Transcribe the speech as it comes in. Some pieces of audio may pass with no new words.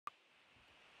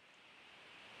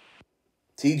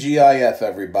TGIF,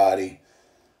 everybody.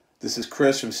 This is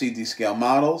Chris from CD Scale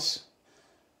Models.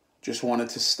 Just wanted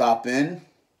to stop in,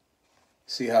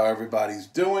 see how everybody's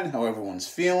doing, how everyone's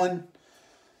feeling.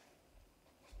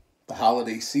 The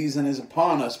holiday season is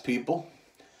upon us, people.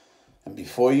 And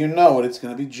before you know it, it's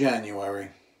going to be January.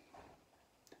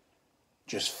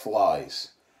 Just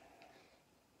flies.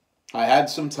 I had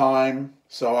some time,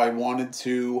 so I wanted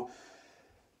to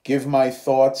give my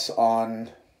thoughts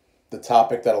on the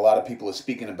topic that a lot of people are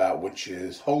speaking about, which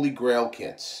is Holy Grail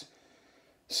kits.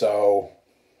 So,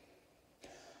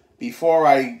 before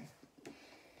I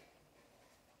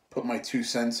put my 2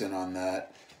 cents in on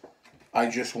that, I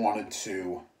just wanted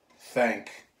to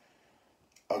thank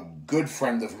a good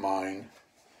friend of mine,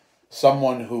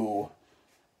 someone who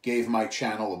gave my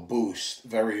channel a boost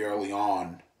very early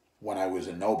on when I was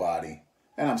a nobody,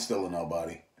 and I'm still a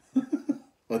nobody.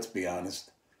 Let's be honest.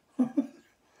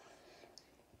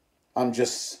 I'm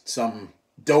just some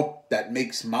dope that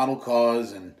makes model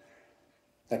cars, and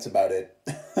that's about it.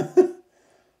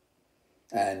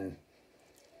 And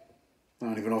I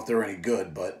don't even know if they're any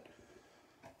good, but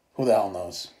who the hell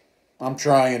knows? I'm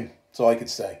trying, that's all I could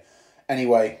say.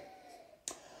 Anyway,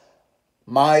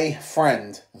 my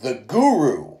friend, the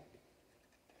guru,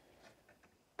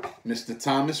 Mr.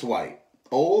 Thomas White,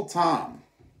 old Tom,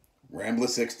 Rambler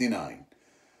 69.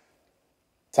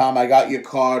 Tom, I got your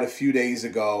card a few days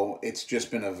ago. It's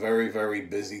just been a very, very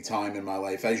busy time in my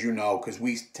life, as you know, because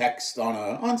we text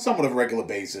on somewhat of a regular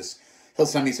basis. He'll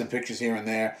send me some pictures here and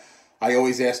there. I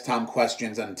always ask Tom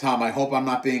questions, and Tom, I hope I'm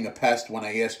not being a pest when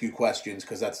I ask you questions,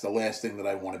 because that's the last thing that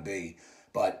I want to be.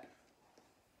 But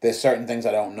there's certain things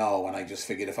I don't know, and I just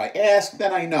figured if I ask,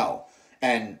 then I know.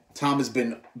 And Tom has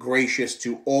been gracious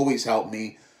to always help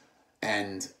me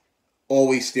and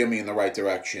always steer me in the right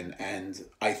direction, and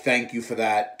I thank you for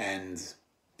that, and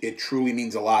it truly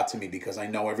means a lot to me, because I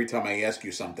know every time I ask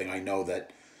you something, I know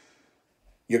that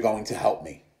you're going to help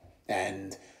me.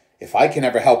 And if I can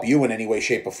ever help you in any way,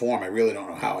 shape, or form, I really don't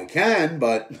know how I can,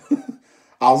 but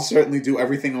I'll certainly do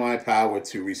everything in my power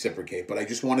to reciprocate. But I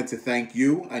just wanted to thank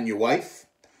you and your wife.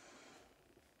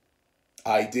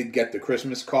 I did get the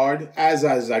Christmas card, as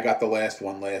I got the last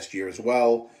one last year as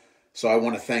well. So I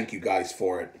want to thank you guys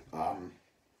for it.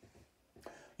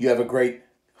 You have a great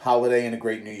holiday and a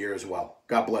great New Year as well.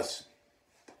 God bless.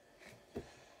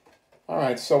 All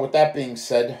right, so with that being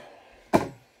said,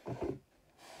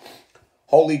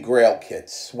 Holy Grail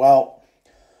kits. Well,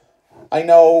 I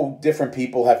know different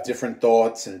people have different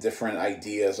thoughts and different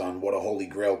ideas on what a Holy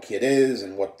Grail kit is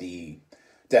and what the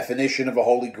definition of a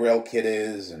Holy Grail kit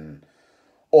is and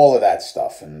all of that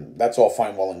stuff. And that's all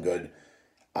fine, well, and good.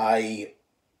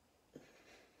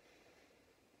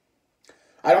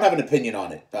 I don't have an opinion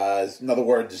on it. In other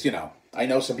words, I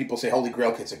know some people say Holy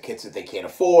Grail kits are kits that they can't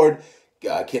afford,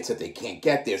 kits that they can't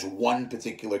get. There's one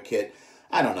particular kit.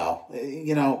 I don't know.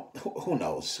 Who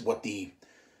knows what the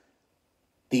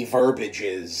verbiage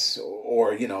is,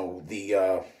 or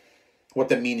what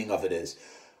the meaning of it is.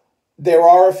 There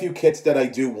are a few kits that I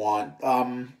do want.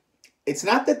 It's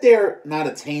not that they're not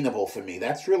attainable for me.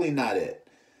 That's really not it.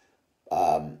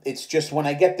 It's just when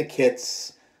I get the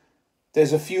kits,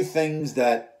 there's a few things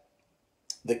that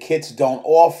the kits don't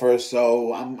offer,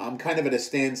 so I'm kind of at a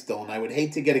standstill, and I would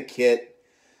hate to get a kit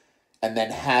and then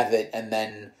have it, and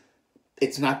then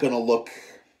it's not going to look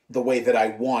the way that I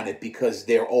want it because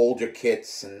they're older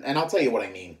kits, and I'll tell you what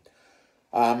I mean.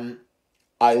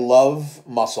 I love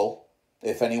muscle.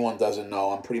 If anyone doesn't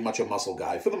know, I'm pretty much a muscle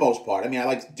guy for the most part. I mean, I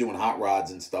like doing hot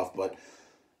rods and stuff, but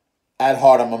at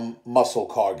heart, I'm a muscle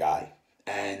car guy,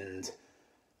 and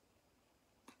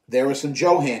there are some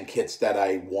Johan kits that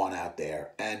I want out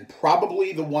there, and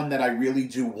probably the one that I really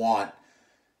do want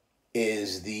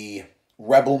is the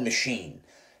Rebel Machine.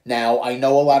 Now, I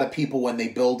know a lot of people, when they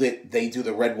build it, they do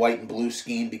the red, white, and blue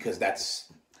scheme because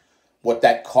that's what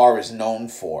that car is known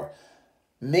for.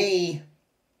 Me,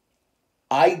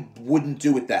 I wouldn't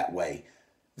do it that way.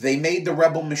 They made the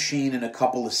Rebel Machine in a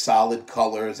couple of solid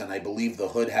colors, and I believe the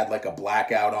hood had like a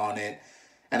blackout on it,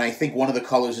 and I think one of the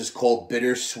colors is called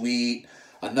Bittersweet.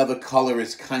 Another color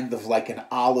is kind of like an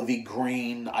olivey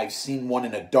green. I've seen one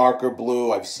in a darker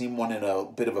blue. I've seen one in a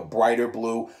bit of a brighter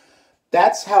blue.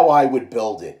 That's how I would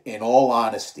build it, in all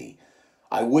honesty.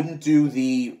 I wouldn't do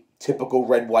the typical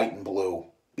red, white, and blue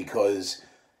because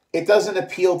it doesn't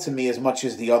appeal to me as much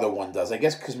as the other one does. I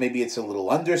guess because maybe it's a little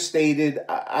understated.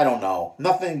 I don't know.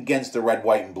 Nothing against the red,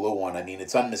 white, and blue one. I mean,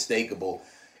 it's unmistakable.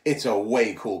 It's a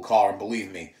way cool car, and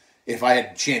believe me, if I had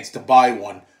a chance to buy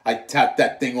one, I'd tap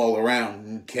that thing all around.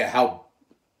 Don't care how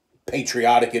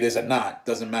patriotic it is or not.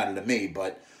 Doesn't matter to me.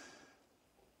 But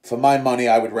for my money,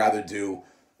 I would rather do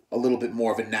a little bit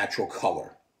more of a natural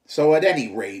color. So at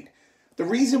any rate, the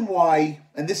reason why,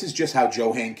 and this is just how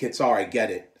Johan kits are, I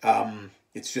get it.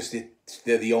 It's just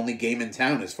they're the only game in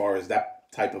town as far as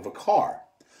that type of a car.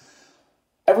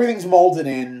 Everything's molded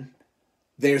in.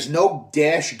 There's no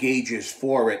dash gauges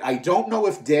for it. I don't know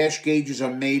if dash gauges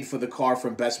are made for the car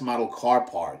from Best Model Car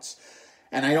Parts.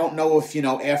 And I don't know if,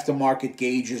 aftermarket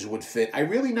gauges would fit. I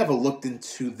really never looked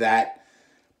into that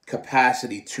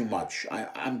capacity too much.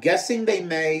 I'm guessing they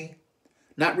may.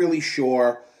 Not really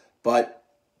sure. But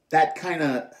that kind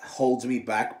of holds me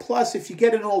back. Plus, if you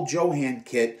get an old Johan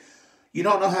kit, you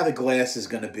don't know how the glass is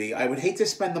going to be. I would hate to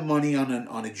spend the money on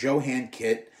a Johan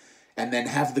kit and then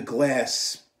have the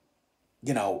glass,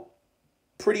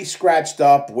 pretty scratched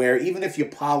up, where even if you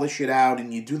polish it out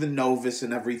and you do the Novus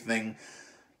and everything,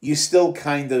 you still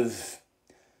kind of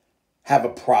have a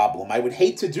problem. I would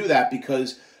hate to do that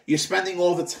because you're spending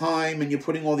all the time and you're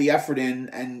putting all the effort in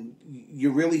and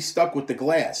you're really stuck with the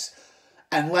glass.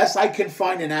 Unless I can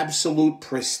find an absolute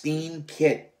pristine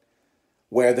kit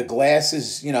where the glass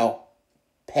is,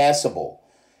 passable,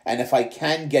 and if I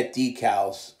can get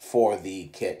decals for the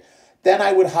kit, then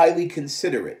I would highly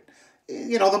consider it.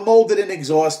 The molded in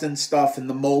exhaust and stuff and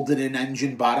the molded in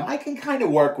engine bottom, I can kind of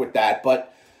work with that,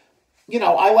 but,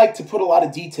 I like to put a lot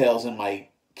of details in my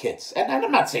kits. And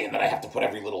I'm not saying that I have to put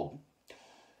every little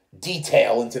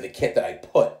detail into the kit that I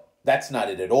put. That's not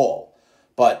it at all.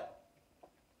 But,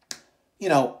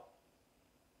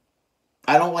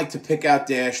 I don't like to pick out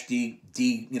the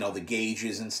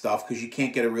gauges and stuff because you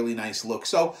can't get a really nice look.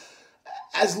 So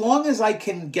as long as I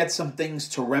can get some things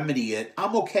to remedy it,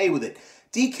 I'm okay with it.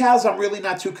 Decals I'm really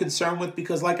not too concerned with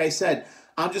because, like I said,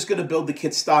 I'm just going to build the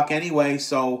kit stock anyway.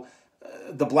 So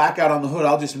the blackout on the hood,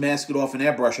 I'll just mask it off and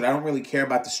airbrush it. I don't really care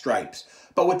about the stripes.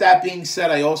 But with that being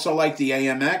said, I also like the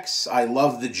AMX. I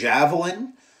love the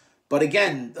Javelin. But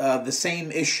again, the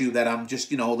same issue that I'm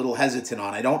just, a little hesitant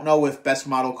on. I don't know if Best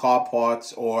Model Car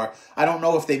Parts, or I don't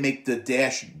know if they make the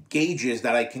dash gauges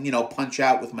that I can, punch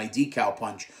out with my decal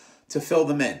punch to fill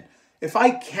them in. If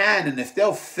I can and if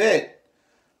they'll fit,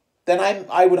 then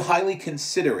I would highly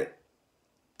consider it,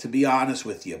 to be honest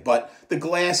with you. But the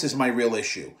glass is my real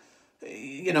issue.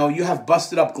 You have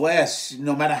busted up glass,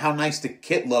 no matter how nice the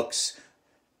kit looks,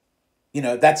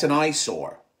 that's an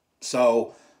eyesore.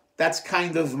 So that's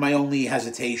kind of my only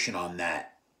hesitation on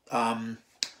that. Trying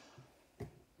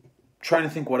to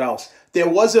think what else. There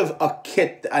was a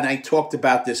kit, and I talked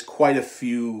about this quite a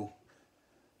few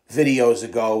videos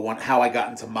ago, on how I got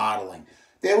into modeling.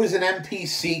 There was an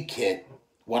MPC kit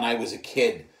when I was a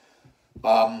kid.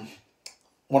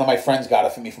 One of my friends got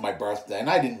it for me for my birthday, and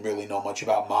I didn't really know much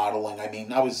about modeling. I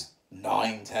mean, I was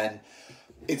 9, 10.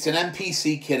 It's an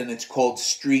MPC kit, and it's called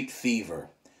Street Fever.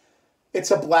 It's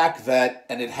a black vet,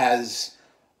 and it has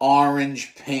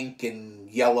orange, pink, and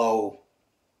yellow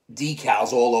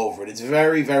decals all over it. It's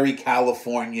very, very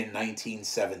Californian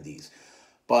 1970s,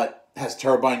 but has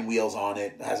turbine wheels on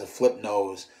it, has a flip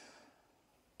nose.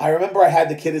 I remember I had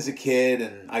the kit as a kid,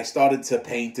 and I started to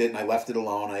paint it, and I left it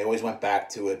alone. I always went back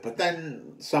to it, but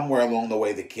then somewhere along the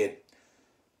way, the kit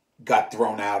got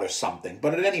thrown out or something.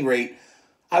 But at any rate,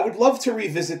 I would love to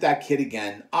revisit that kit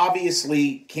again.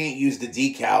 Obviously, can't use the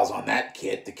decals on that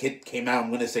kit. The kit came out, I'm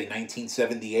going to say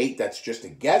 1978. That's just a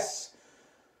guess.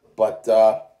 But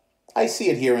I see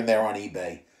it here and there on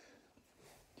eBay.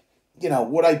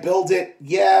 Would I build it?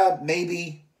 Yeah,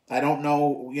 maybe. I don't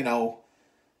know,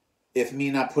 if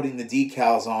me not putting the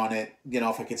decals on it,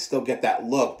 if I could still get that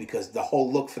look, because the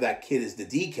whole look for that kit is the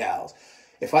decals.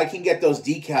 If I can get those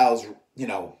decals,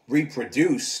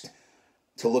 reproduced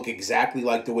to look exactly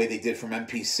like the way they did from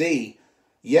MPC,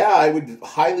 yeah, I would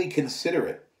highly consider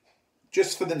it,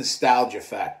 just for the nostalgia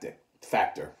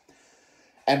factor.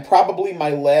 And probably my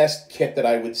last kit that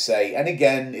I would say, and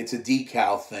again, it's a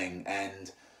decal thing,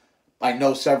 and I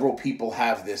know several people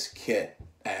have this kit,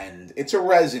 and it's a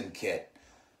resin kit.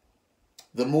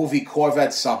 The movie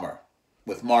Corvette Summer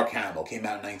with Mark Hamill came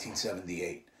out in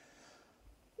 1978.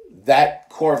 That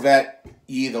Corvette,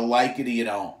 you either like it or you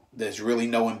don't. There's really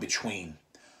no in between.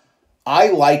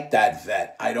 I like that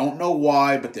vet. I don't know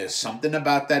why, but there's something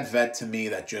about that vet to me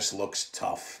that just looks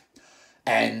tough.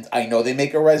 And I know they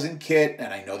make a resin kit,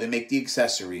 and I know they make the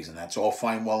accessories, and that's all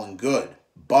fine, well, and good.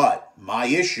 But my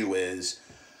issue is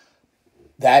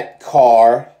that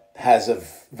car has a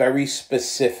very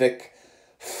specific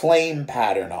flame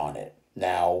pattern on it.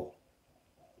 Now,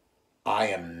 I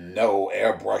am no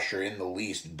airbrusher in the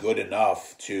least good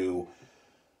enough to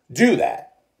do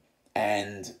that.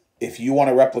 And if you want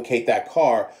to replicate that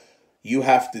car, you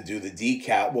have to do the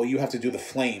decal. Well, you have to do the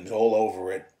flames all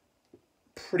over it.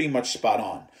 Pretty much spot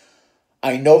on.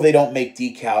 I know they don't make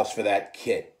decals for that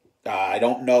kit. I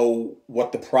don't know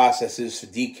what the process is for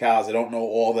decals. I don't know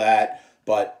all that,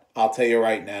 but I'll tell you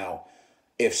right now,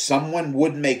 if someone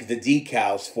would make the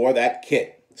decals for that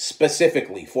kit,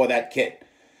 specifically for that kit,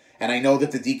 and I know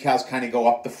that the decals kind of go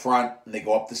up the front and they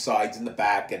go up the sides and the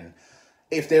back, and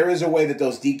if there is a way that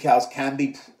those decals can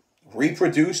be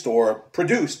reproduced or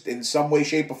produced in some way,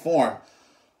 shape, or form,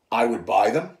 I would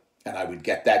buy them and I would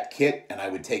get that kit and I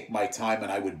would take my time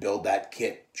and I would build that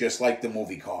kit just like the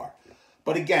movie car.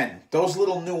 But again, those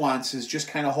little nuances just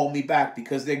kind of hold me back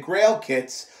because they're Grail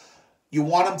kits. You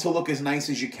want them to look as nice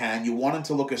as you can. You want them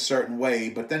to look a certain way.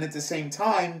 But then at the same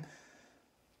time,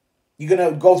 you're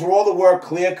going to go through all the work,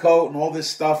 clear coat and all this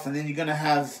stuff. And then you're going to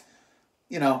have,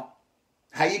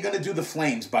 how you going to do the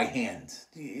flames by hand?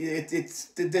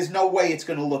 There's no way it's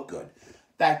going to look good.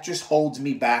 That just holds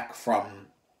me back from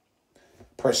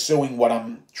pursuing what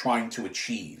I'm trying to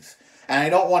achieve. And I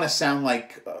don't want to sound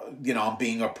like, I'm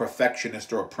being a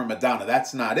perfectionist or a prima donna.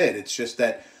 That's not it. It's just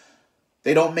that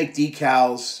they don't make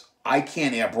decals. I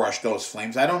can't airbrush those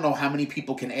flames. I don't know how many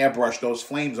people can airbrush those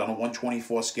flames on a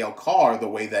 124 scale car the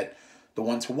way that the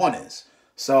 1-to-1 is.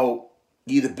 So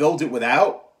you either build it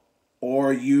without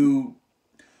or you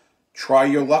try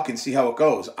your luck and see how it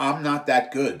goes. I'm not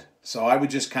that good. So I would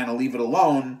just kind of leave it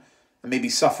alone and maybe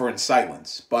suffer in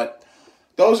silence. But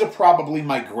those are probably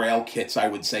my Grail kits, I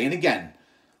would say. And again,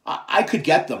 I could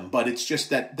get them, but it's just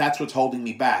that that's what's holding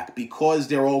me back. Because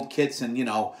they're old kits and,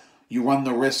 you run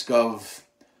the risk of,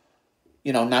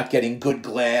 not getting good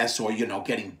glass or,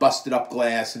 getting busted up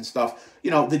glass and stuff. The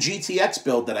GTX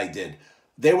build that I did,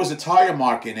 there was a tire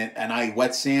mark in it and I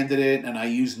wet sanded it and I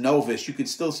used Novus. You could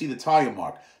still see the tire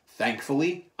mark.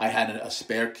 Thankfully, I had a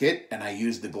spare kit and I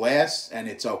used the glass and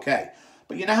it's okay.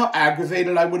 But you know how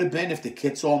aggravated I would have been if the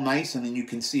kit's all nice and then you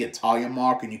can see a tire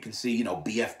mark and you can see,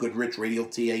 BF Goodrich Radial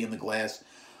TA in the glass.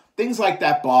 Things like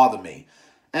that bother me.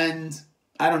 And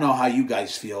I don't know how you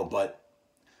guys feel, but,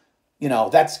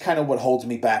 that's kind of what holds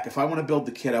me back. If I want to build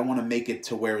the kit, I want to make it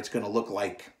to where it's going to look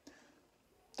like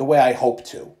the way I hope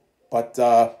to. But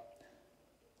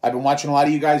I've been watching a lot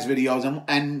of you guys' videos.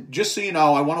 And just so you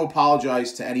know, I want to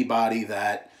apologize to anybody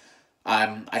that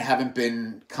I haven't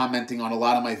been commenting on a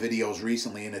lot of my videos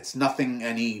recently, and it's nothing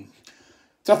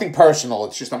personal.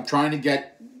 It's just I'm trying to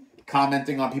get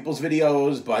commenting on people's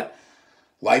videos, but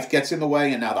life gets in the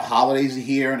way, and now the holidays are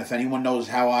here, and if anyone knows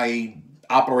how I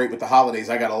operate with the holidays,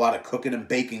 I got a lot of cooking and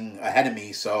baking ahead of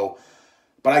me,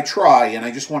 but I try, and I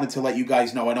just wanted to let you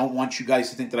guys know, I don't want you guys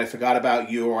to think that I forgot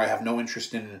about you or I have no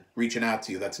interest in reaching out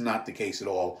to you. That's not the case at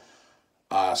all,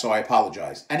 so I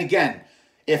apologize. And again,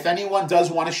 if anyone does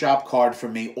want a shop card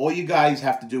from me, all you guys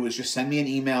have to do is just send me an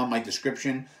email in my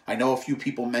description. I know a few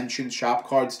people mentioned shop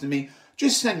cards to me.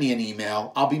 Just send me an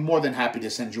email. I'll be more than happy to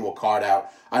send you a card out.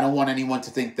 I don't want anyone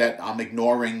to think that I'm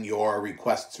ignoring your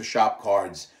requests for shop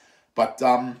cards. But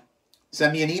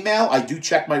send me an email. I do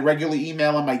check my regular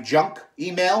email and my junk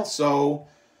email. So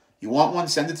you want one,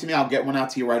 send it to me. I'll get one out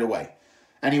to you right away.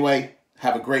 Anyway,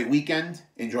 have a great weekend.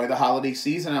 Enjoy the holiday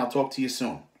season. I'll talk to you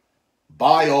soon.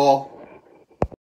 Bye, all.